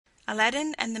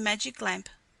Aladdin and the Magic Lamp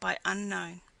by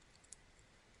Unknown.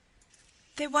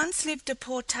 There once lived a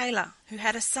poor tailor who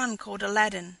had a son called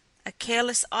Aladdin, a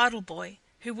careless idle boy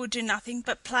who would do nothing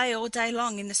but play all day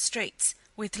long in the streets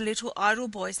with little idle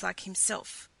boys like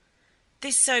himself.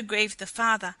 This so grieved the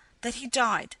father that he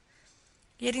died.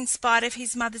 Yet in spite of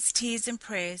his mother's tears and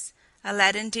prayers,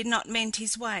 Aladdin did not mend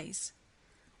his ways.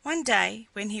 One day,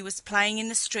 when he was playing in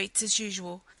the streets as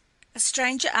usual, a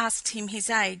stranger asked him his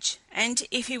age, and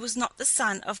if he was not the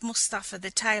son of Mustapha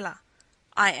the tailor.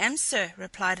 "I am, sir,"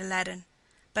 replied Aladdin,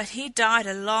 "but he died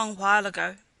a long while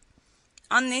ago."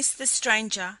 On this the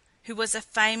stranger, who was a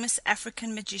famous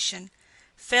African magician,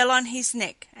 fell on his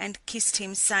neck and kissed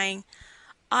him, saying,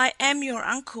 "I am your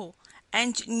uncle,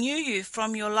 and knew you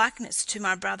from your likeness to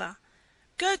my brother.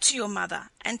 Go to your mother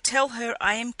and tell her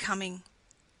I am coming."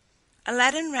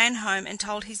 Aladdin ran home and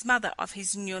told his mother of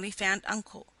his newly found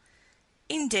uncle.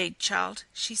 "Indeed, child,"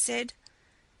 she said,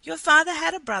 "your father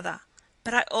had a brother,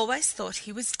 but I always thought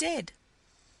he was dead."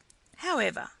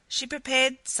 However, she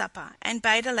prepared supper and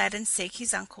bade Aladdin seek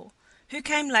his uncle, who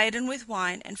came laden with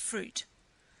wine and fruit.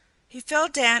 He fell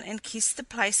down and kissed the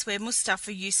place where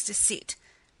Mustapha used to sit,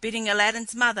 bidding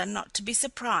Aladdin's mother not to be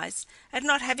surprised at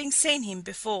not having seen him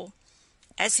before,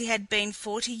 as he had been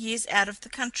 40 years out of the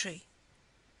country.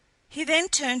 He then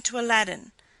turned to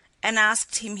Aladdin and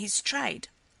asked him his trade,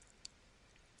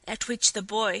 at which the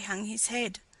boy hung his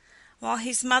head, while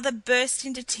his mother burst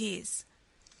into tears.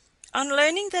 On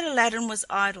learning that Aladdin was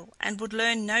idle and would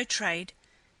learn no trade,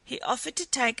 he offered to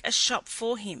take a shop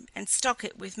for him and stock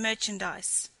it with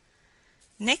merchandise.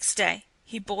 Next day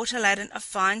he bought Aladdin a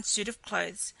fine suit of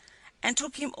clothes, and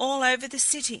took him all over the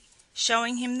city,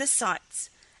 showing him the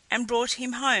sights, and brought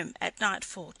him home at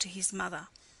nightfall to his mother,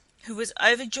 who was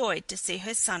overjoyed to see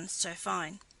her son so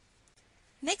fine.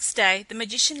 Next day the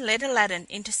magician led Aladdin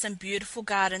into some beautiful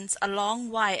gardens a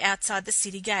long way outside the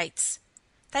city gates.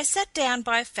 They sat down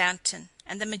by a fountain,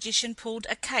 and the magician pulled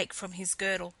a cake from his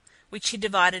girdle, which he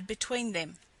divided between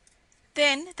them.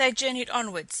 Then they journeyed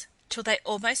onwards till they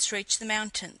almost reached the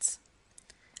mountains.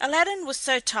 Aladdin was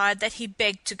so tired that he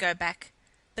begged to go back,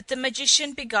 but the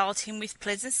magician beguiled him with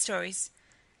pleasant stories,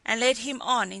 and led him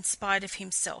on in spite of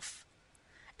himself.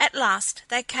 At last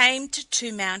they came to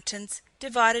 2 mountains,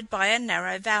 divided by a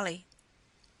narrow valley.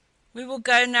 "We will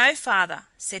go no farther,"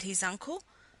 said his uncle.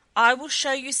 "I will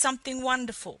show you something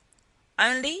wonderful.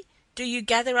 Only do you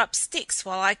gather up sticks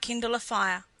while I kindle a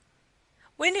fire."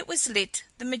 When it was lit,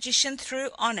 the magician threw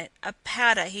on it a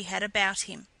powder he had about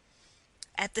him,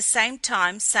 at the same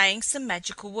time saying some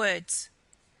magical words.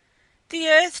 The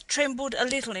earth trembled a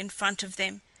little in front of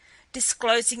them,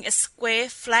 disclosing a square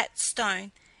flat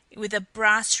stone with a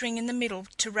brass ring in the middle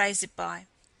to raise it by.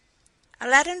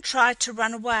 Aladdin tried to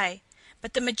run away,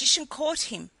 but the magician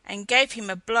caught him and gave him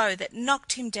a blow that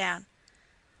knocked him down.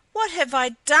 "What have I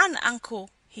done, uncle?"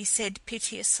 he said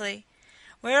piteously,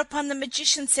 whereupon the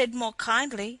magician said more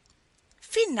kindly,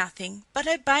 "Fear nothing, but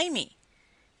obey me.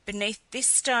 Beneath this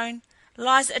stone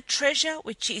lies a treasure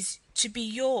which is to be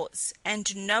yours,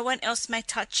 and no one else may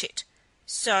touch it,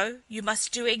 so you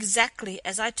must do exactly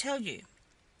as I tell you."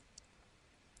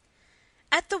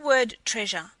 At the word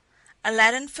treasure,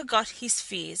 Aladdin forgot his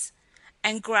fears,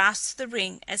 and grasped the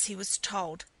ring as he was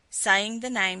told, saying the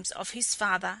names of his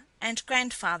father and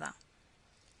grandfather.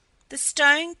 The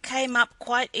stone came up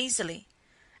quite easily,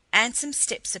 and some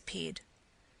steps appeared.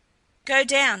 "Go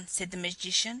down," said the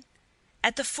magician.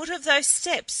 "At the foot of those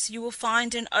steps you will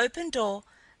find an open door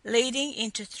leading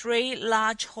into 3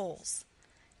 large halls.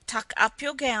 Tuck up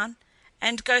your gown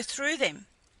and go through them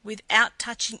without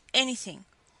touching anything,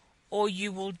 or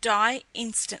you will die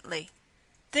instantly.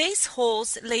 These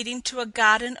halls lead into a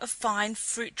garden of fine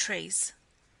fruit trees.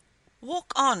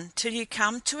 Walk on till you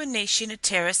come to a niche in a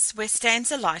terrace where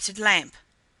stands a lighted lamp.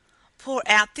 Pour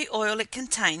out the oil it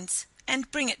contains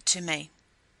and bring it to me."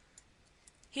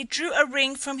 He drew a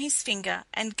ring from his finger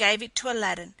and gave it to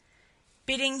Aladdin,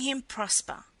 bidding him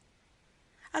prosper.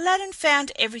 Aladdin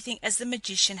found everything as the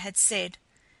magician had said,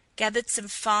 gathered some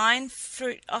fine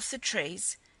fruit off the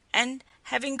trees, and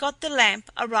having got the lamp,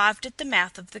 arrived at the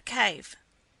mouth of the cave.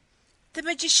 The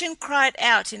magician cried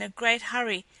out in a great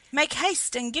hurry, "Make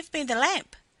haste and give me the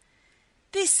lamp."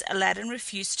 This Aladdin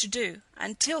refused to do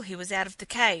until he was out of the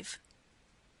cave.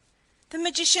 The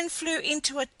magician flew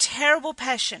into a terrible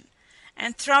passion,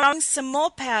 and throwing some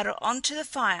more powder onto the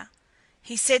fire,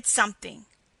 he said something,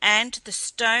 and the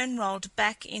stone rolled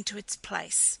back into its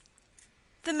place.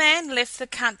 The man left the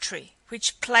country,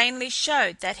 which plainly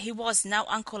showed that he was no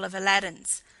uncle of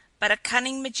Aladdin's, but a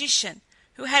cunning magician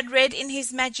who had read in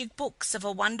his magic books of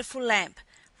a wonderful lamp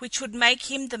which would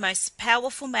make him the most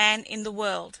powerful man in the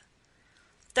world.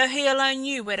 though he alone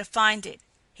knew where to find it.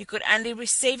 He could only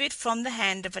receive it from the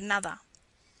hand of another.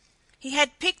 He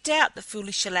had picked out the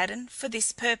foolish Aladdin for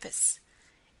this purpose,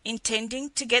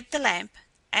 intending to get the lamp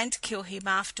and kill him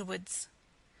afterwards.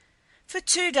 For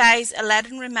 2 days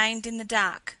Aladdin remained in the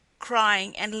dark,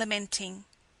 crying and lamenting.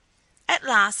 At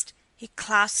last he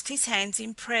clasped his hands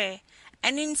in prayer,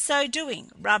 and in so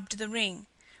doing rubbed the ring,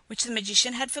 which the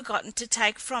magician had forgotten to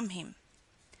take from him.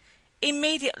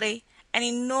 Immediately an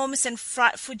enormous and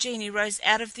frightful genie rose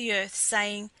out of the earth,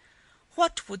 saying,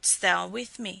 "What wouldst thou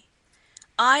with me?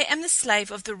 I am the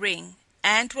slave of the ring,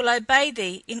 and will obey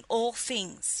thee in all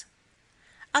things."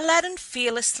 Aladdin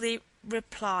fearlessly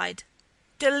replied,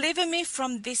 "Deliver me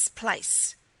from this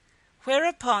place."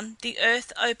 Whereupon the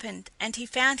earth opened, and he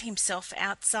found himself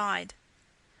outside.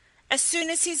 As soon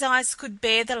as his eyes could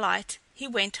bear the light, he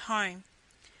went home,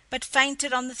 but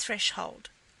fainted on the threshold.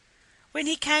 When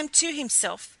he came to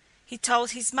himself, he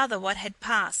told his mother what had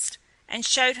passed, and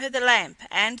showed her the lamp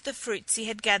and the fruits he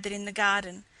had gathered in the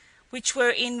garden, which were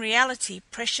in reality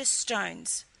precious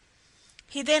stones.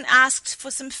 He then asked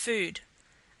for some food.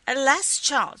 "Alas,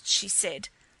 child," she said,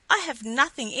 "I have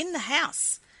nothing in the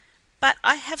house, but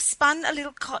I have spun a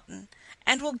little cotton,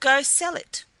 and will go sell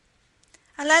it."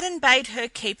 Aladdin bade her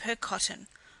keep her cotton,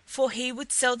 for he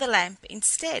would sell the lamp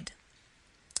instead.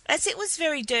 As it was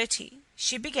very dirty,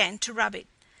 she began to rub it,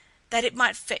 that it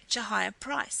might fetch a higher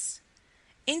price.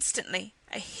 Instantly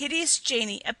a hideous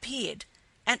genie appeared,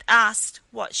 and asked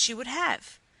what she would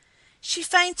have. She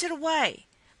fainted away,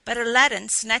 but Aladdin,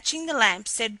 snatching the lamp,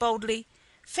 said boldly,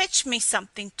 "Fetch me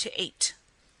something to eat."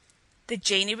 The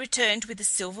genie returned with a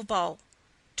silver bowl,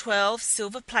 12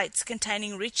 silver plates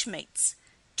containing rich meats,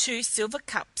 2 silver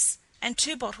cups, and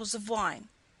 2 bottles of wine.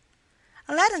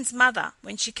 Aladdin's mother,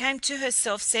 when she came to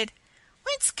herself, said,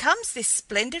 "Whence comes this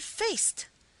splendid feast?"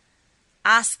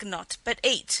 "Ask not, but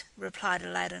eat," replied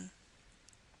Aladdin.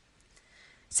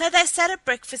 So they sat at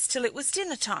breakfast till it was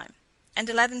dinner time, and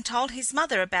Aladdin told his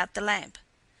mother about the lamp.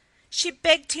 She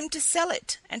begged him to sell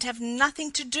it, and have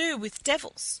nothing to do with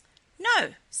devils.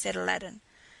 "No," said Aladdin,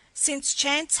 "since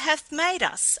chance hath made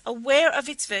us aware of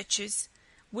its virtues,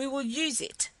 we will use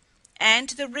it, and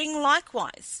the ring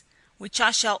likewise, which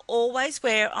I shall always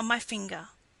wear on my finger."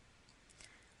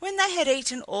 When they had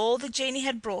eaten all the genie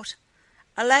had brought,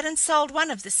 Aladdin sold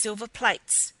one of the silver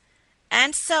plates,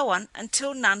 and so on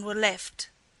until none were left.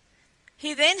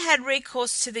 He then had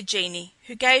recourse to the genie,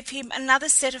 who gave him another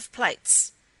set of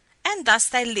plates, and thus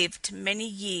they lived many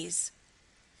years.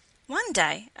 One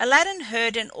day Aladdin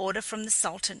heard an order from the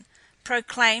Sultan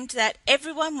proclaimed that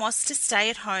everyone was to stay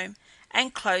at home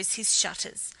and close his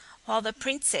shutters, while the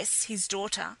Princess, his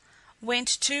daughter, went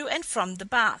to and from the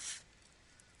bath.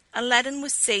 Aladdin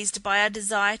was seized by a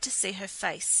desire to see her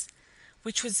face,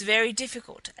 which was very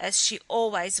difficult, as she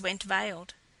always went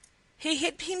veiled. He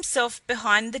hid himself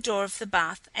behind the door of the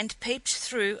bath and peeped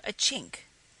through a chink.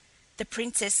 The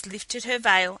Princess lifted her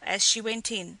veil as she went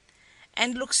in,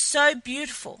 and looked so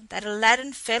beautiful that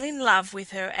Aladdin fell in love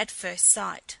with her at first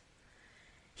sight.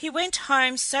 He went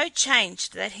home so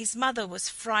changed that his mother was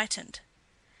frightened.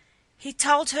 He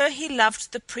told her he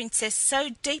loved the Princess so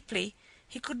deeply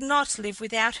he could not live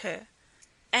without her,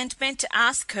 and meant to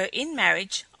ask her in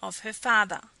marriage of her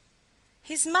father.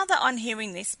 His mother, on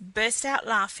hearing this, burst out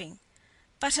laughing,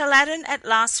 but Aladdin at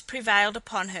last prevailed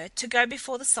upon her to go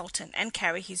before the Sultan and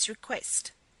carry his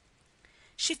request.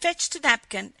 She fetched a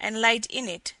napkin and laid in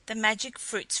it the magic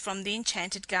fruits from the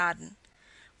enchanted garden,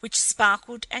 which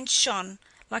sparkled and shone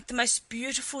like the most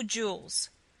beautiful jewels.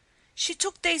 She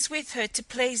took these with her to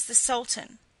please the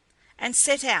Sultan, and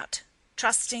set out,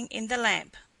 trusting in the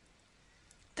lamp.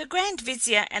 The Grand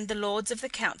Vizier and the lords of the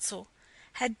council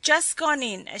had just gone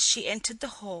in as she entered the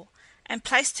hall and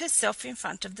placed herself in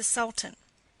front of the Sultan.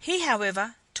 He,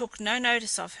 however, took no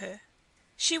notice of her.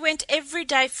 She went every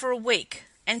day for a week,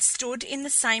 and stood in the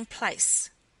same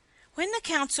place. When the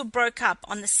council broke up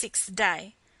on the 6th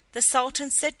day, the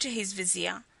Sultan said to his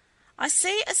Vizier, "I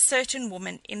see a certain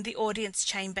woman in the audience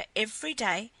chamber every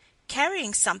day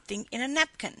carrying something in a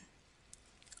napkin.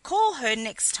 Call her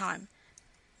next time,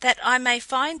 that I may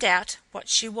find out what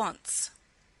she wants."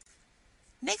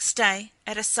 Next day,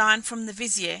 at a sign from the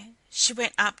Vizier, she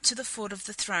went up to the foot of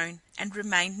the throne and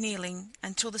remained kneeling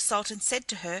until the Sultan said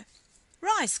to her,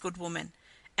 "Rise, good woman,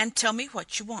 and tell me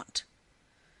what you want."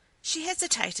 She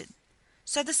hesitated,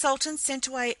 so the Sultan sent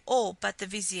away all but the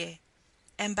Vizier,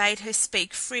 and bade her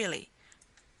speak freely,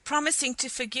 promising to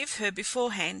forgive her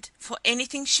beforehand for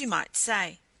anything she might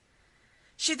say.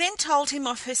 She then told him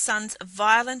of her son's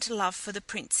violent love for the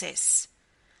Princess.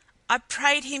 "I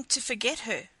prayed him to forget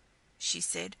her," she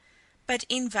said, "but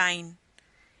in vain.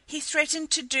 He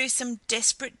threatened to do some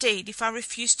desperate deed if I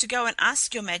refused to go and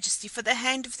ask your majesty for the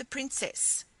hand of the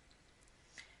princess.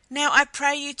 Now I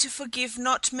pray you to forgive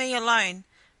not me alone,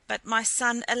 but my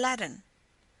son Aladdin."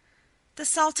 The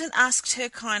Sultan asked her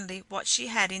kindly what she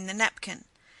had in the napkin,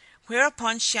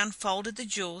 whereupon she unfolded the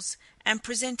jewels and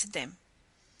presented them.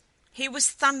 He was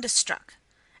thunderstruck,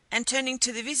 and turning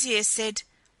to the vizier said,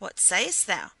 "What sayest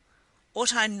thou?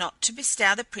 Ought I not to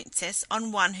bestow the princess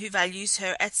on one who values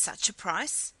her at such a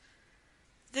price?"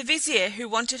 The vizier, who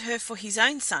wanted her for his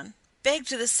own son, begged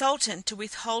the Sultan to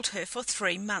withhold her for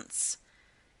 3 months,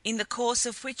 in the course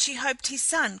of which he hoped his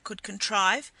son could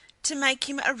contrive to make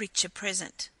him a richer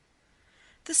present.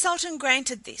 The Sultan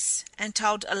granted this, and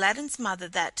told Aladdin's mother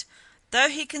that, though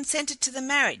he consented to the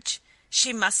marriage,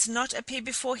 she must not appear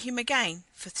before him again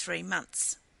for 3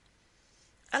 months.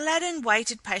 Aladdin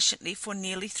waited patiently for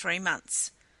nearly 3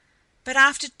 months, but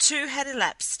after 2 had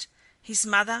elapsed, his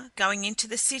mother, going into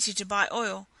the city to buy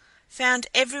oil, found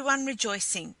everyone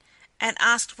rejoicing, and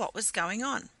asked what was going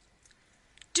on.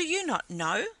 "Do you not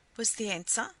know," was the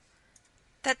answer,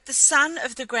 "that the son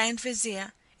of the Grand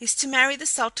Vizier is to marry the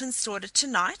Sultan's daughter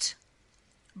tonight?"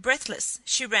 Breathless,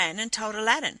 she ran and told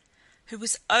Aladdin, who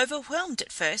was overwhelmed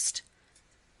at first,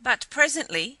 but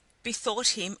presently bethought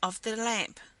him of the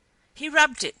lamp. He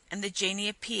rubbed it, and the genie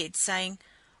appeared, saying,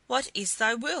 "What is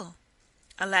thy will?"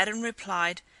 Aladdin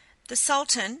replied, "The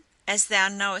Sultan, as thou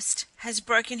knowest, has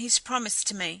broken his promise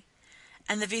to me,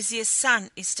 and the vizier's son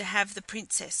is to have the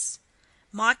princess.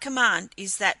 My command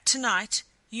is that tonight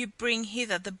you bring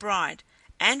hither the bride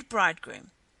and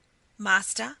bridegroom."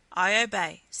 "Master, I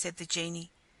obey," said the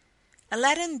genie.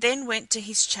 Aladdin then went to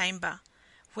his chamber,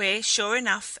 where, sure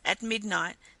enough, at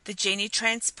midnight the genie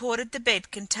transported the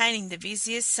bed containing the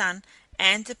vizier's son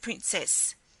and the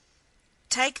princess.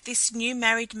 "Take this new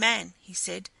married man," he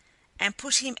said, "and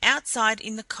put him outside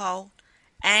in the cold,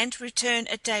 and return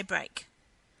at daybreak."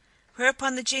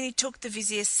 Whereupon the genie took the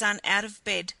vizier's son out of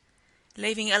bed,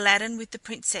 leaving Aladdin with the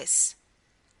princess.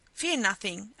 "Fear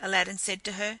nothing," Aladdin said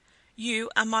to her. "You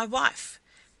are my wife,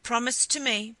 promised to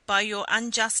me by your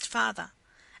unjust father,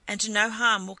 and no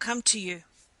harm will come to you."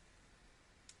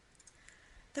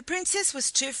 The princess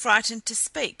was too frightened to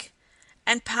speak,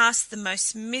 and passed the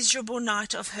most miserable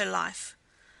night of her life,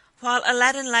 while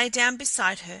Aladdin lay down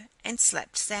beside her and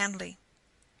slept soundly.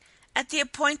 At the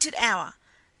appointed hour,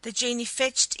 the genie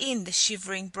fetched in the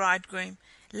shivering bridegroom,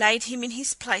 laid him in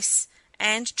his place,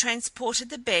 and transported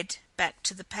the bed back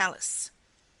to the palace.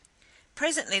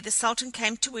 Presently the Sultan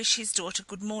came to wish his daughter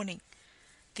good morning.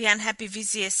 The unhappy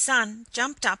vizier's son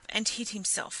jumped up and hid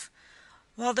himself,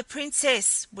 while the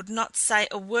princess would not say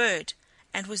a word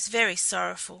and was very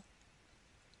sorrowful.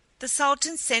 The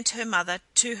Sultan sent her mother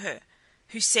to her,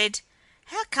 who said,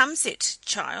 "How comes it,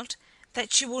 child,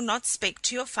 that you will not speak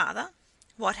to your father?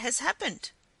 What has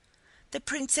happened?" The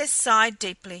princess sighed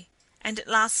deeply, and at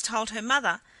last told her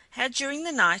mother how during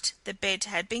the night the bed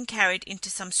had been carried into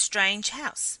some strange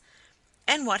house,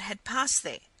 and what had passed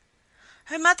there.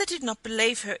 Her mother did not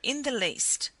believe her in the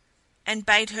least, and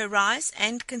bade her rise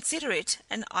and consider it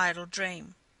an idle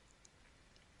dream.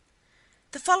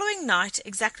 The following night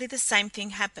exactly the same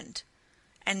thing happened,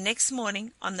 and next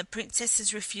morning, on the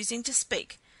princess's refusing to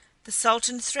speak, the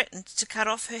Sultan threatened to cut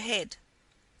off her head.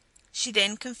 She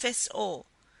then confessed all,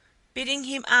 bidding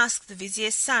him ask the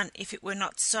vizier's son if it were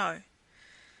not so.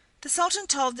 The Sultan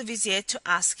told the vizier to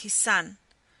ask his son,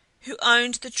 who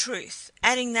owned the truth,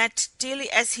 adding that, dearly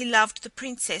as he loved the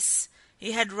princess,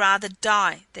 he had rather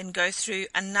die than go through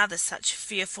another such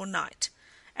fearful night,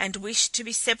 and wished to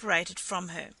be separated from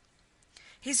her.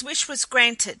 His wish was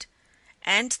granted,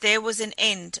 and there was an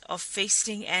end of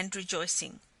feasting and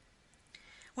rejoicing.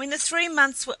 When the 3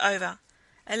 months were over,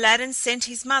 Aladdin sent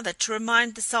his mother to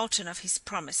remind the Sultan of his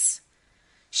promise.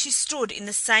 She stood in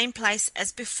the same place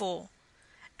as before,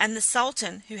 and the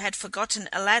Sultan, who had forgotten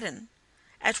Aladdin,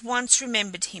 at once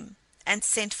remembered him, and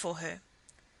sent for her.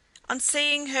 On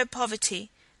seeing her poverty,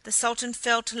 the Sultan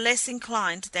felt less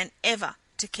inclined than ever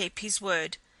to keep his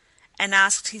word, and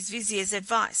asked his vizier's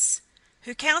advice,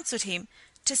 who counseled him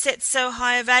to set so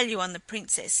high a value on the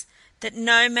princess that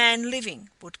no man living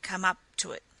would come up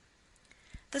to it.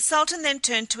 The Sultan then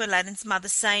turned to Aladdin's mother,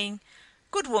 saying,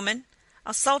 "Good woman,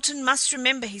 a sultan must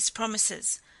remember his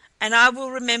promises, and I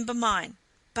will remember mine.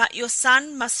 But your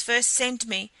son must first send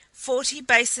me 40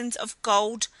 basins of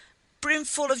gold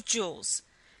brimful of jewels,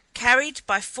 carried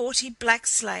by 40 black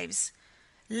slaves,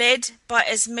 led by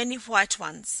as many white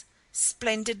ones,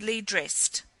 splendidly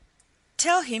dressed.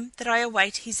 Tell him that I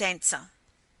await his answer."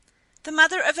 The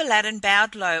mother of Aladdin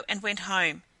bowed low and went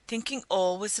home, thinking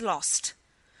all was lost.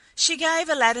 She gave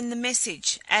Aladdin the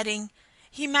message, adding,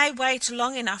 He may wait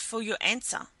long enough for your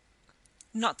answer."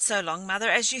 "Not so long,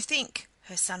 mother, as you think,"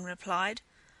 her son replied.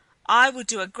 "I would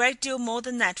do a great deal more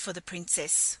than that for the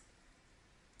Princess."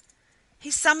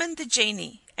 He summoned the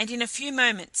genie, and in a few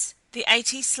moments the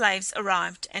 80 slaves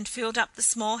arrived and filled up the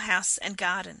small house and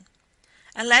garden.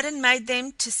 Aladdin made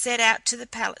them to set out to the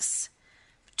palace,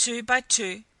 two by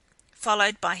two,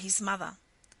 followed by his mother.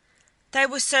 They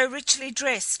were so richly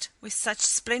dressed, with such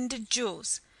splendid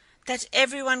jewels, that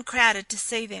everyone crowded to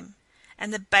see them,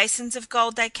 and the basins of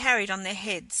gold they carried on their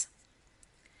heads.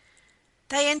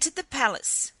 They entered the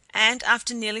palace, and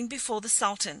after kneeling before the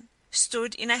Sultan,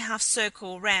 stood in a half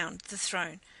circle round the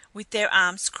throne with their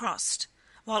arms crossed,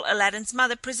 while Aladdin's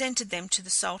mother presented them to the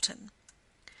Sultan.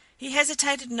 He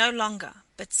hesitated no longer,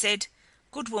 but said,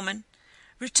 "Good woman,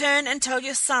 return and tell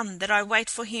your son that I wait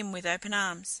for him with open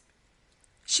arms."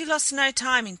 She lost no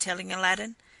time in telling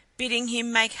Aladdin, bidding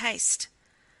him make haste.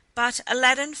 But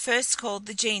Aladdin first called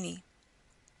the genie.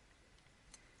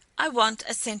 "I want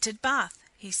a scented bath,"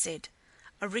 he said,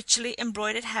 "a richly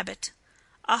embroidered habit,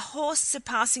 a horse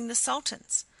surpassing the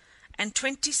Sultan's, and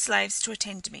 20 slaves to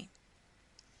attend me.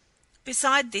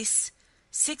 Beside this,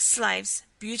 6 slaves,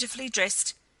 beautifully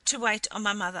dressed, to wait on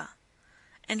my mother,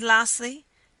 and lastly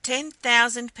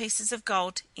 10,000 pieces of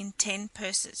gold in 10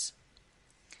 purses."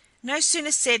 No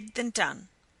sooner said than done.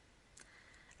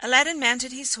 Aladdin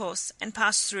mounted his horse and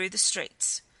passed through the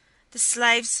streets, the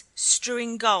slaves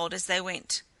strewing gold as they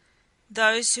went.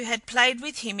 Those who had played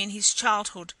with him in his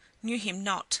childhood knew him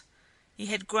not, he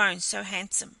had grown so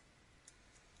handsome.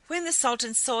 When the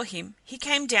Sultan saw him, he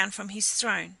came down from his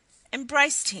throne,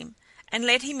 embraced him, and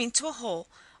led him into a hall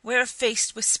where a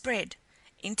feast was spread,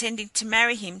 intending to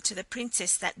marry him to the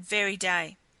Princess that very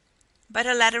day. But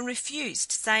Aladdin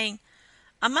refused, saying,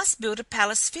 "I must build a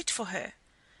palace fit for her,"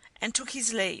 and took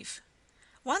his leave.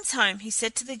 Once home, he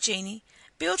said to the genie,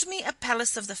 "Build me a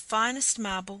palace of the finest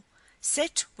marble,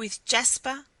 set with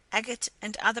jasper, agate,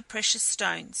 and other precious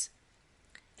stones.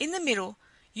 In the middle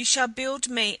you shall build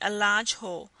me a large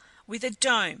hall with a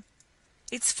dome,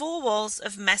 its 4 walls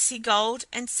of massy gold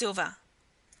and silver,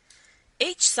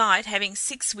 each side having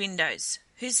 6 windows,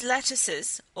 whose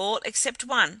lattices, all except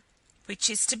one, which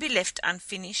is to be left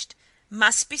unfinished,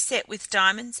 must be set with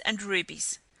diamonds and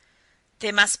rubies.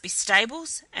 There must be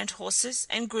stables and horses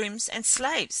and grooms and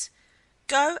slaves.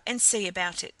 Go and see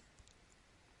about it."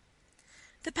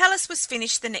 The palace was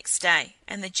finished the next day,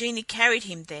 and the genie carried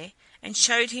him there and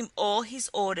showed him all his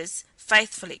orders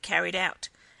faithfully carried out,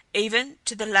 even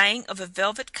to the laying of a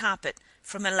velvet carpet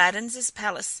from Aladdin's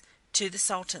palace to the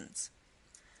Sultan's.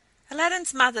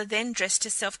 Aladdin's mother then dressed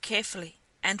herself carefully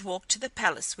and walked to the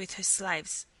palace with her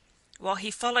slaves, while he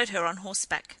followed her on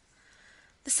horseback.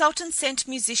 The Sultan sent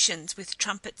musicians with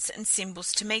trumpets and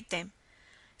cymbals to meet them,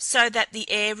 so that the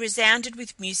air resounded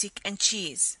with music and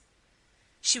cheers.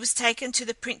 She was taken to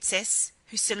the Princess,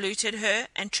 who saluted her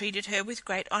and treated her with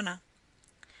great honor.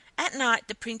 At night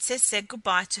the Princess said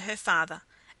good-bye to her father,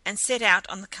 and set out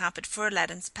on the carpet for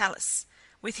Aladdin's palace,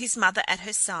 with his mother at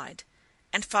her side,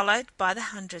 and followed by the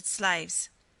 100 slaves.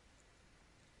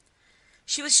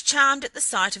 She was charmed at the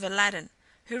sight of Aladdin,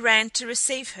 who ran to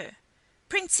receive her.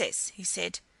 "Princess," he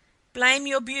said, "blame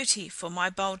your beauty for my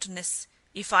boldness,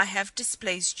 if I have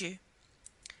displeased you."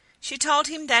 She told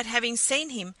him that, having seen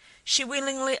him, she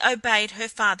willingly obeyed her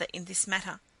father in this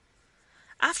matter.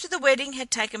 After the wedding had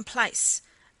taken place,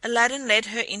 Aladdin led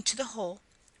her into the hall,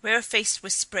 where a feast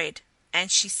was spread,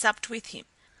 and she supped with him,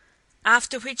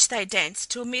 after which they danced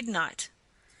till midnight.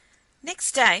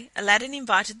 Next day Aladdin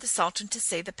invited the Sultan to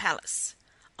see the palace.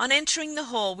 On entering the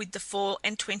hall with the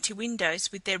 24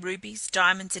 windows with their rubies,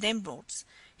 diamonds, and emeralds,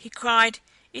 he cried,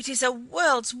 "It is a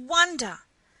world's wonder!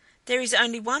 There is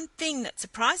only one thing that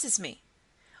surprises me.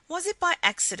 Was it by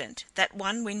accident that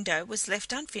one window was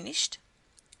left unfinished?"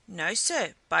 "No,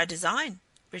 sir, by design,"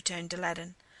 returned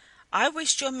Aladdin. "I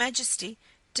wished your Majesty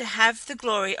to have the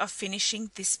glory of finishing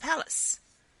this palace."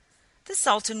 The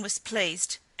Sultan was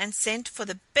pleased, and sent for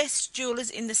the best jewelers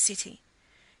in the city.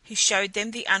 He showed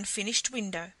them the unfinished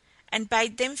window, and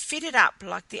bade them fit it up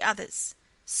like the others.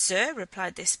 "Sir,"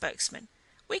 replied their spokesman,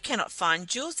 "we cannot find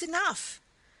jewels enough."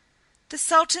 The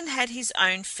Sultan had his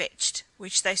own fetched,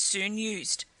 which they soon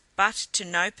used, but to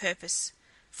no purpose,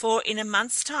 for in a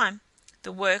month's time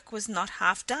the work was not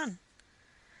half done.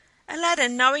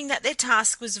 Aladdin, knowing that their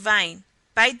task was vain,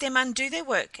 bade them undo their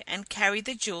work and carry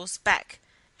the jewels back,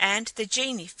 and the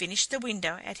genie finished the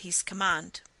window at his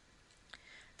command.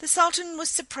 The Sultan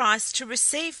was surprised to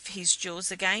receive his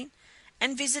jewels again,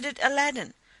 and visited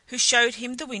Aladdin, who showed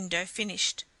him the window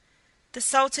finished. The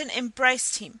Sultan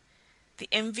embraced him, the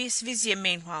envious vizier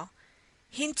meanwhile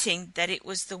hinting that it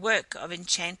was the work of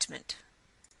enchantment.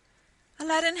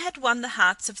 Aladdin had won the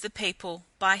hearts of the people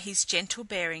by his gentle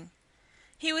bearing.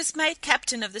 He was made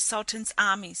captain of the Sultan's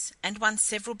armies and won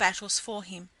several battles for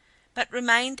him, but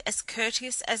remained as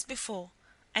courteous as before,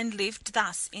 and lived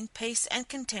thus in peace and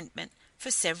contentment for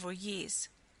several years.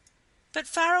 But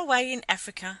far away in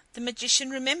Africa the magician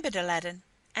remembered Aladdin,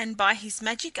 and by his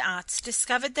magic arts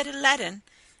discovered that Aladdin,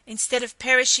 instead of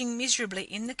perishing miserably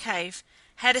in the cave,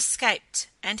 had escaped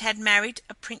and had married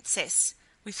a princess,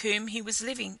 with whom he was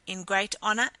living in great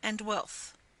honor and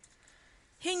wealth.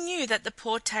 He knew that the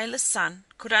poor tailor's son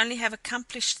could only have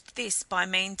accomplished this by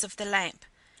means of the lamp,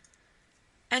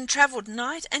 and travelled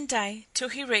night and day till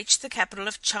he reached the capital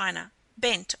of China,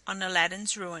 bent on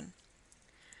Aladdin's ruin.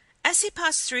 As he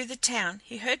passed through the town,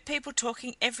 he heard people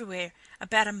talking everywhere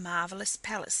about a marvelous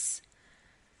palace.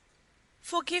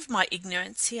 "Forgive my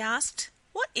ignorance," he asked.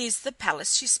 "What is the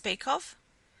palace you speak of?"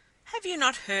 "Have you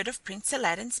not heard of Prince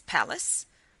Aladdin's palace?"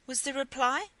 was the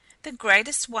reply. "The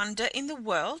greatest wonder in the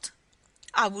world?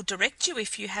 I will direct you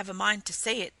if you have a mind to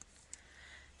see it."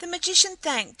 The magician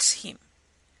thanked him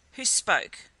who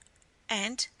spoke,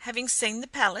 and, having seen the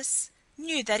palace,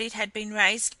 knew that it had been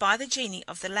raised by the genie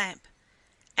of the lamp,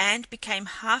 and became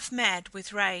half mad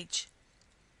with rage.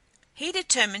 He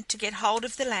determined to get hold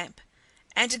of the lamp,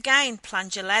 and again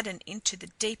plunge Aladdin into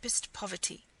the deepest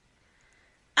poverty.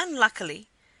 Unluckily,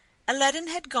 Aladdin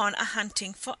had gone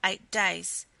a-hunting for 8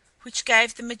 days, which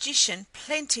gave the magician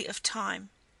plenty of time.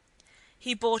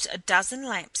 He bought 12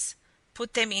 lamps,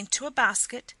 put them into a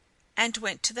basket, and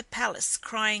went to the palace,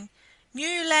 crying,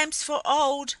 "New lamps for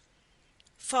old,"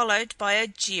 followed by a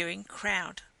jeering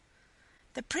crowd.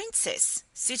 The princess,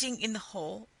 sitting in the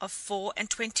hall of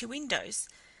 24 windows,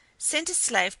 sent a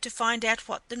slave to find out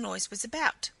what the noise was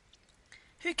about,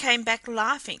 who came back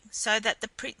laughing, so that the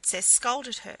princess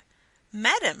scolded her.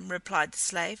 "Madam," replied the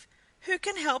slave, "who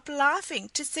can help laughing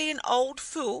to see an old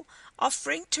fool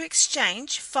offering to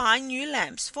exchange fine new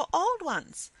lamps for old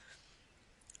ones?"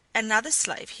 Another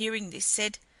slave, hearing this,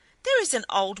 said, "There is an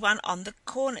old one on the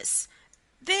cornice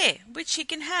there which he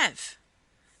can have."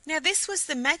 Now this was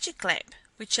the magic lamp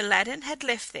which Aladdin had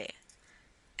left there,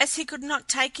 as he could not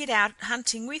take it out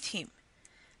hunting with him.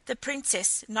 The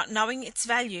princess, not knowing its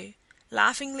value,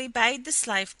 laughingly bade the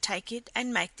slave take it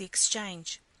and make the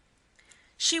exchange.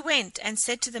 She went and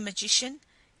said to the magician,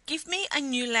 "Give me a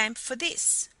new lamp for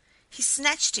this." He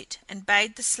snatched it and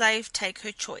bade the slave take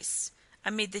her choice,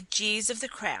 amid the jeers of the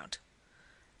crowd.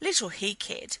 Little he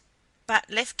cared, but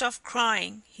left off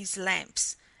crying his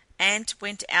lamps, and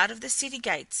went out of the city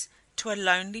gates to a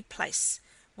lonely place,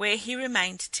 where he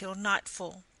remained till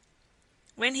nightfall,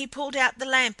 when he pulled out the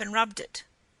lamp and rubbed it.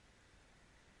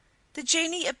 The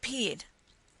genie appeared,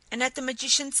 and at the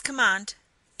magician's command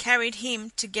carried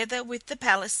him, together with the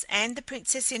palace and the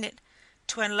princess in it,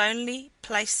 to a lonely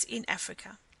place in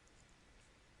Africa.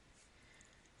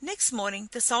 Next morning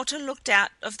the Sultan looked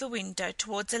out of the window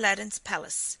towards Aladdin's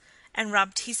palace, and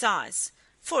rubbed his eyes,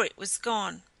 for it was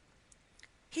gone.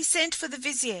 He sent for the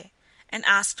vizier, and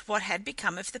asked what had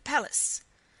become of the palace.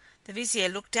 The vizier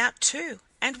looked out too,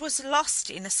 and was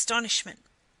lost in astonishment.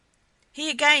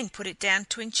 He again put it down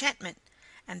to enchantment,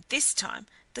 and this time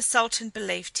the Sultan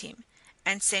believed him,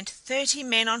 and sent 30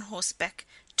 men on horseback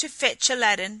to fetch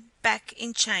Aladdin back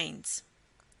in chains.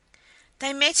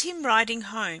 They met him riding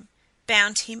home,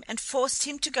 bound him, and forced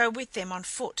him to go with them on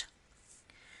foot.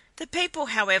 The people,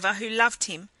 however, who loved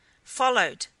him,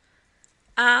 followed,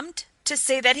 armed, to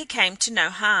see that he came to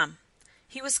no harm.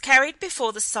 He was carried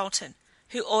before the Sultan,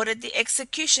 who ordered the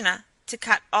executioner to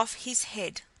cut off his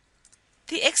head.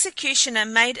 The executioner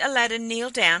made Aladdin kneel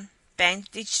down,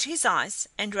 bandaged his eyes,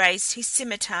 and raised his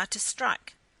scimitar to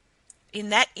strike. In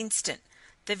that instant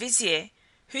the vizier,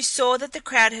 who saw that the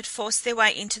crowd had forced their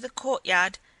way into the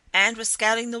courtyard and were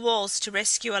scaling the walls to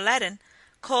rescue Aladdin,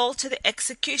 called to the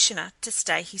executioner to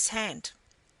stay his hand.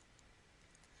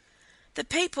 The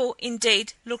people,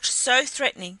 indeed, looked so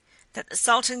threatening that the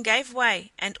Sultan gave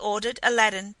way and ordered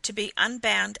Aladdin to be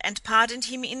unbound, and pardoned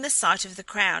him in the sight of the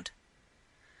crowd.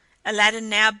 Aladdin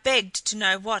now begged to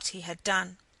know what he had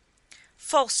done.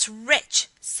 "False wretch,"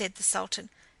 said the Sultan,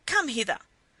 "come hither,"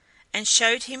 and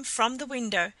showed him from the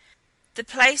window the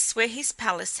place where his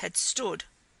palace had stood.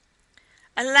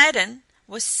 Aladdin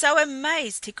was so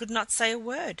amazed he could not say a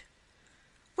word.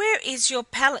 "Where is your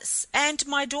palace and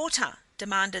my daughter?"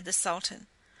 demanded the Sultan.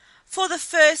 "For the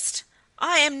first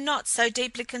I am not so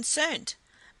deeply concerned,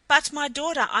 but my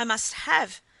daughter I must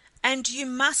have, and you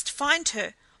must find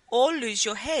her, or lose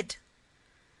your head."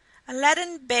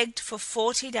 Aladdin begged for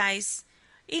 40 days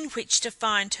in which to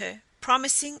find her,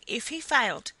 promising, if he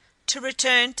failed, to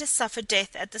return to suffer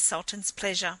death at the Sultan's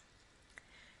pleasure.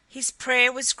 His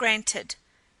prayer was granted,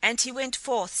 and he went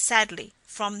forth sadly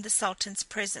from the Sultan's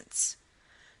presence.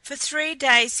 For 3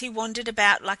 days he wandered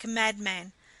about like a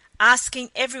madman, asking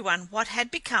everyone what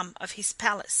had become of his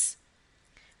palace.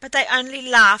 But they only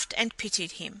laughed and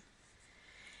pitied him.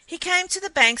 He came to the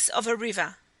banks of a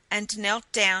river, and knelt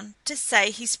down to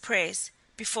say his prayers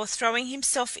before throwing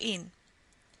himself in.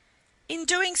 In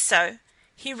doing so,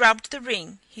 he rubbed the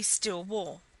ring he still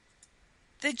wore.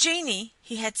 The genie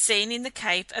he had seen in the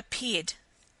cave appeared,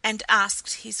 and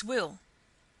asked his will.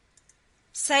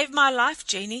 "Save my life,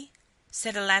 genie,"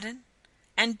 said Aladdin,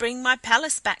 "and bring my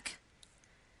palace back."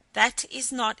 "That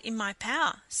is not in my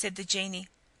power," said the genie.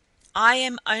 "I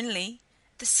am only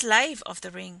the slave of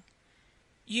the ring.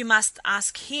 You must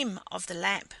ask him of the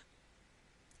lamp."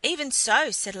 "Even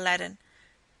so," said Aladdin,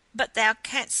 "but thou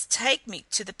canst take me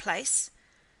to the place,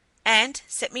 and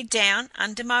set me down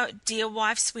under my dear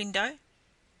wife's window."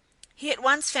 He at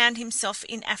once found himself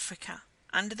in Africa,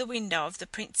 under the window of the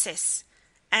Princess,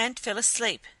 and fell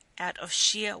asleep out of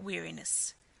sheer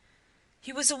weariness.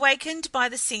 He was awakened by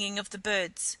the singing of the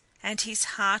birds, and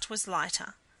his heart was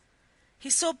lighter. He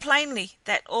saw plainly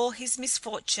that all his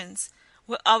misfortunes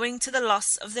were owing to the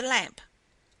loss of the lamp,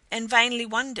 and vainly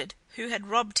wondered who had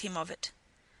robbed him of it.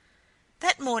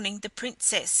 That morning the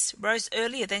Princess rose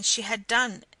earlier than she had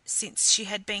done since she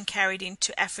had been carried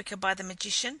into Africa by the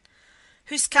magician,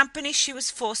 whose company she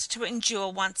was forced to endure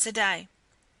once a day.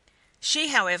 She,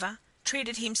 however,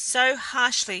 treated him so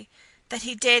harshly that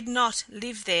he dared not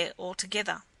live there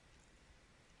altogether.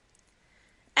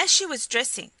 As she was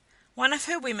dressing, one of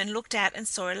her women looked out and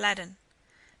saw Aladdin.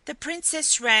 The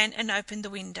Princess ran and opened the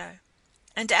window,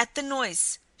 and at the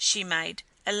noise she made,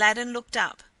 Aladdin looked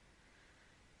up.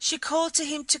 She called to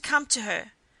him to come to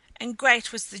her, and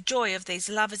great was the joy of these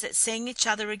lovers at seeing each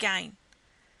other again.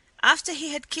 After he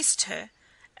had kissed her,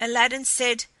 Aladdin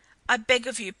said, "I beg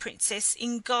of you, Princess,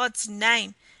 in God's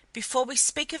name, before we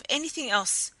speak of anything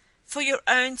else, for your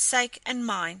own sake and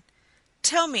mine,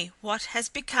 tell me what has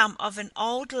become of an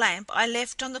old lamp I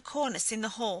left on the cornice in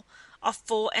the hall of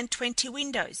 24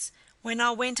 windows when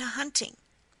I went a-hunting."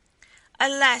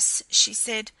 "Alas," she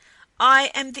said,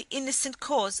 "I am the innocent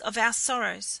cause of our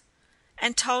sorrows,"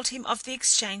 and told him of the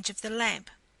exchange of the lamp.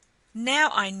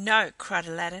 "Now I know," cried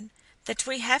Aladdin, "that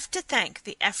we have to thank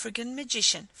the African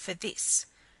magician for this.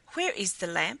 Where is the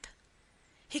lamp?"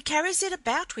 "He carries it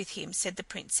about with him," said the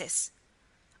Princess.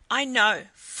 "I know,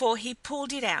 for he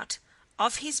pulled it out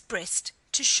of his breast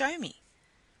to show me.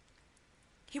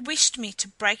 He wished me to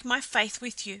break my faith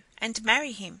with you and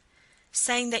marry him,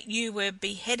 saying that you were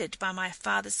beheaded by my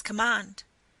father's command.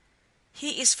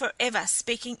 He is forever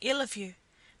speaking ill of you,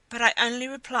 but I only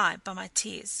reply by my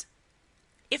tears.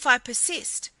 If I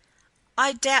persist,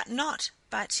 I doubt not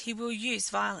but he will use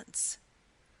violence."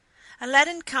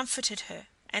 Aladdin comforted her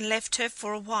and left her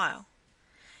for a while.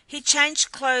 He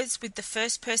changed clothes with the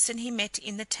first person he met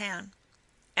in the town,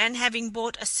 and having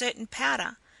bought a certain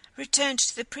powder, returned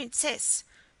to the Princess,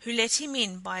 who let him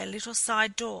in by a little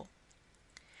side door.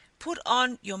 "Put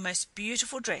on your most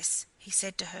beautiful dress," he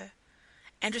said to her,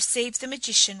 "and receive the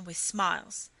magician with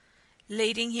smiles,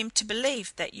 leading him to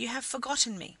believe that you have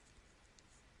forgotten me.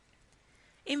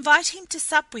 Invite him to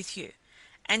sup with you,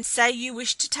 and say you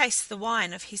wish to taste the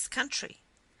wine of his country.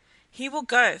 He will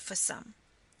go for some,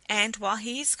 and while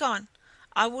he is gone,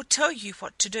 I will tell you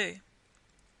what to do."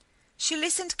 She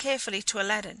listened carefully to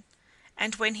Aladdin,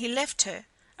 and when he left her,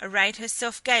 arrayed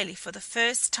herself gaily for the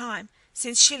first time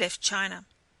since she left China.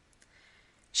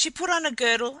 She put on a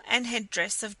girdle and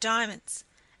headdress of diamonds,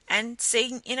 and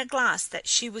seeing in a glass that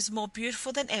she was more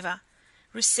beautiful than ever,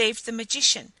 received the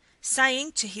magician,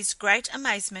 saying to his great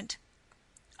amazement,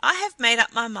 "I have made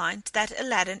up my mind that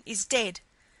Aladdin is dead,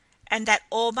 and that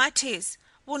all my tears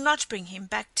will not bring him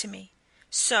back to me,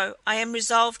 so I am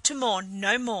resolved to mourn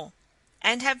no more,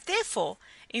 and have therefore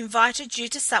invited you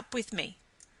to sup with me.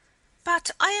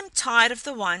 But I am tired of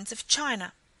the wines of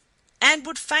China, and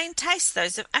would fain taste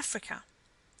those of Africa."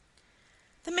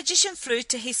 The magician flew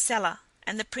to his cellar,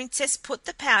 and the Princess put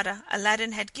the powder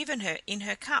Aladdin had given her in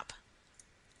her cup.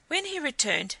 When he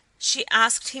returned, she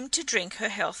asked him to drink her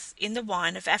health in the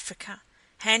wine of Africa,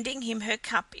 handing him her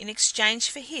cup in exchange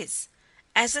for his,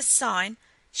 as a sign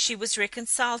she was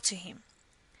reconciled to him.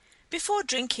 Before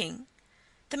drinking,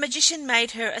 the magician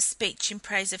made her a speech in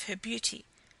praise of her beauty,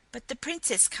 but the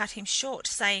Princess cut him short,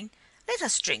 saying, "Let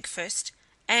us drink first,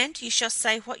 and you shall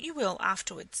say what you will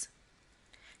afterwards."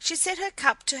 She set her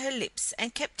cup to her lips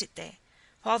and kept it there,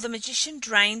 while the magician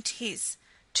drained his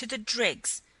to the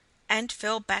dregs and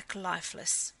fell back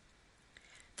lifeless.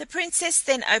 The Princess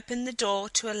then opened the door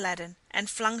to Aladdin and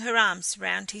flung her arms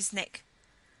round his neck,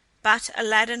 but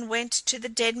Aladdin went to the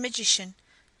dead magician,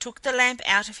 took the lamp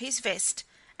out of his vest,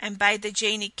 and bade the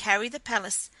genie carry the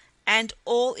palace and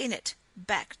all in it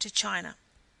back to China.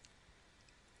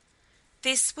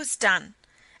 This was done,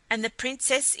 and the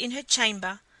princess in her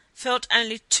chamber felt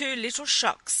only two little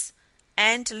shocks,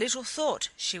 and little thought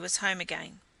she was home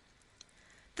again.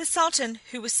 The Sultan,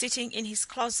 who was sitting in his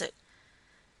closet,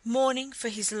 mourning for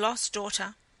his lost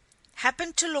daughter,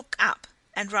 happened to look up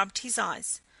and rubbed his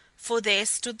eyes, for there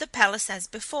stood the palace as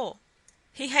before.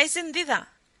 He hastened thither,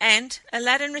 and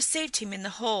Aladdin received him in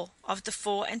the hall of the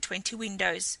 24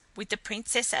 windows, with the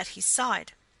princess at his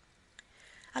side.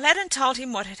 Aladdin told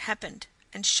him what had happened,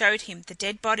 and showed him the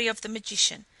dead body of the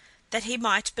magician, that he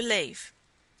might believe.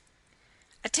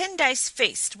 A 10 days'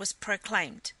 feast was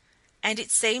proclaimed, and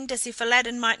it seemed as if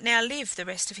Aladdin might now live the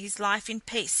rest of his life in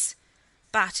peace,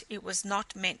 but it was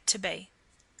not meant to be.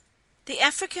 The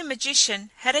African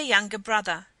magician had a younger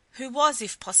brother, who was,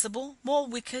 if possible, more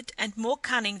wicked and more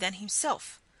cunning than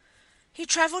himself. He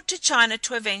travelled to China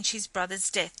to avenge his brother's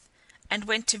death, and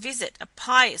went to visit a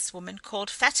pious woman called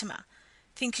Fatima,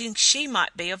 thinking she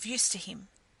might be of use to him.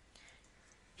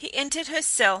 He entered her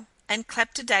cell and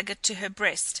clapped a dagger to her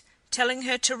breast, telling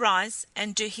her to rise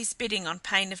and do his bidding on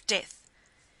pain of death.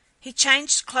 He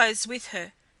changed clothes with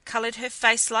her, coloured her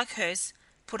face like hers,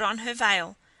 put on her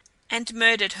veil, and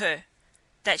murdered her,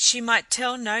 that she might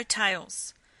tell no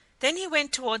tales. Then he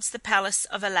went towards the palace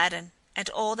of Aladdin, and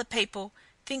all the people,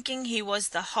 thinking he was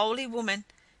the holy woman,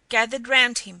 gathered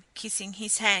round him, kissing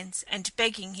his hands and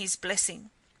begging his blessing.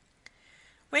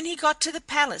 When he got to the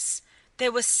palace,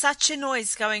 there was such a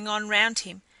noise going on round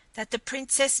him that the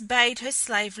princess bade her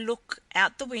slave look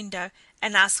out the window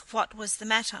and ask what was the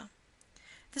matter.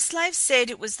 The slave said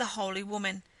it was the holy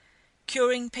woman,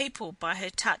 curing people by her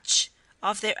touch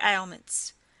of their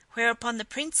ailments, whereupon the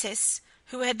princess,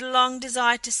 who had long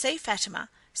desired to see Fatima,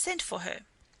 sent for her.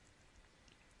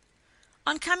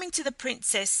 On coming to the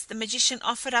princess, the magician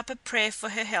offered up a prayer for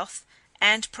her health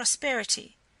and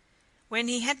prosperity. When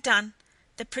he had done,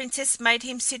 the princess made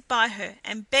him sit by her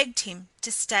and begged him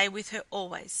to stay with her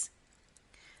always.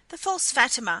 The false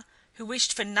Fatima, who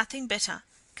wished for nothing better,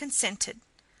 consented,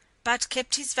 but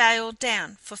kept his veil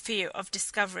down for fear of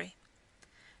discovery.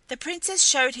 The princess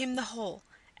showed him the hall,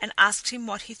 and asked him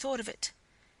what he thought of it.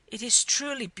 "It is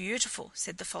truly beautiful,"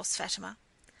 said the false Fatima.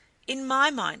 "In my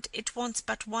mind it wants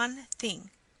but one thing."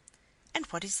 "And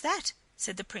what is that?"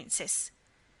 said the princess.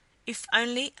 "If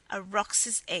only a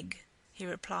roc's egg," he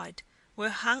replied, "were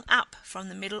hung up from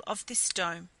the middle of this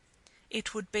dome,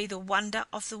 it would be the wonder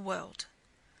of the world."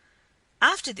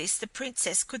 After this the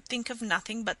princess could think of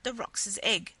nothing but the roc's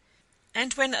egg,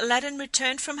 and when Aladdin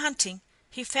returned from hunting,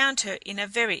 he found her in a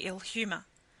very ill humour.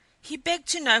 He begged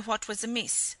to know what was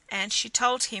amiss, and she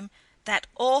told him that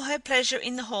all her pleasure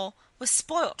in the hall was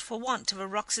spoilt for want of a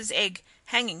roc's egg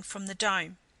hanging from the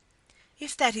dome.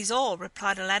 "If that is all,"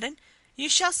 replied Aladdin, "you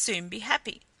shall soon be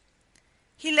happy."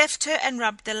 He left her and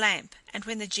rubbed the lamp, and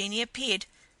when the genie appeared,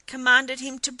 commanded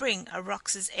him to bring a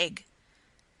roc's egg.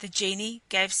 The genie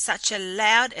gave such a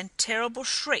loud and terrible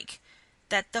shriek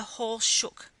that the hall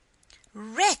shook.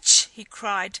 "Wretch!" he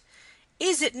cried,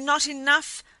 "is it not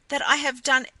enough that I have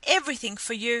done everything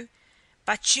for you,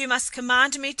 but you must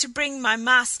command me to bring my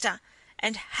master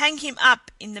and hang him up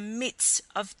in the midst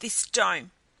of this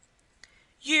dome?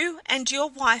 You and your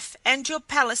wife and your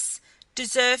palace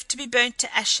deserve to be burnt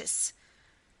to ashes,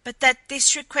 but that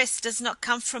this request does not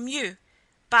come from you,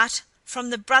 but from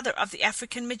the brother of the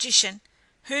African magician,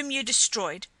 whom you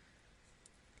destroyed.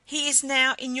 He is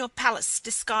now in your palace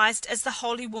disguised as the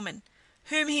holy woman,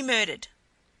 whom he murdered.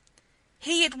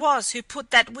 He it was who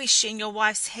put that wish in your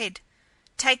wife's head.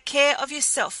 Take care of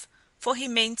yourself, for he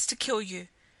means to kill you."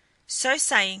 So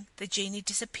saying, the genie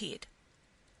disappeared.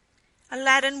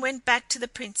 Aladdin went back to the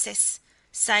princess,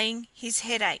 saying his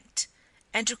head ached,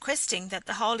 and requesting that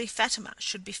the holy Fatima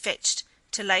should be fetched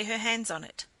to lay her hands on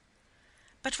it.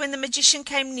 But when the magician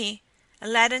came near,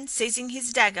 Aladdin, seizing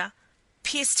his dagger,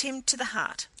 pierced him to the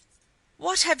heart.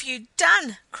 "What have you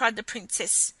done?" cried the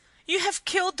princess. "You have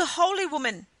killed the holy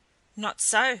woman." "Not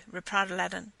so," replied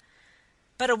Aladdin,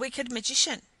 "but a wicked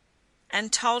magician,"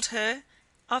 and told her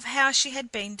of how she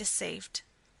had been deceived.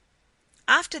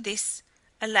 After this,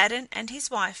 Aladdin and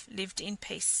his wife lived in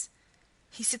peace.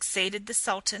 He succeeded the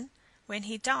Sultan when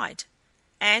he died,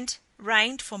 and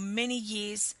reigned for many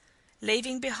years,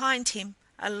 leaving behind him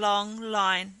a long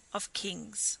line of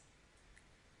kings.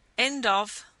 End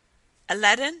of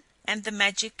Aladdin and the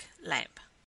Magic Lamp.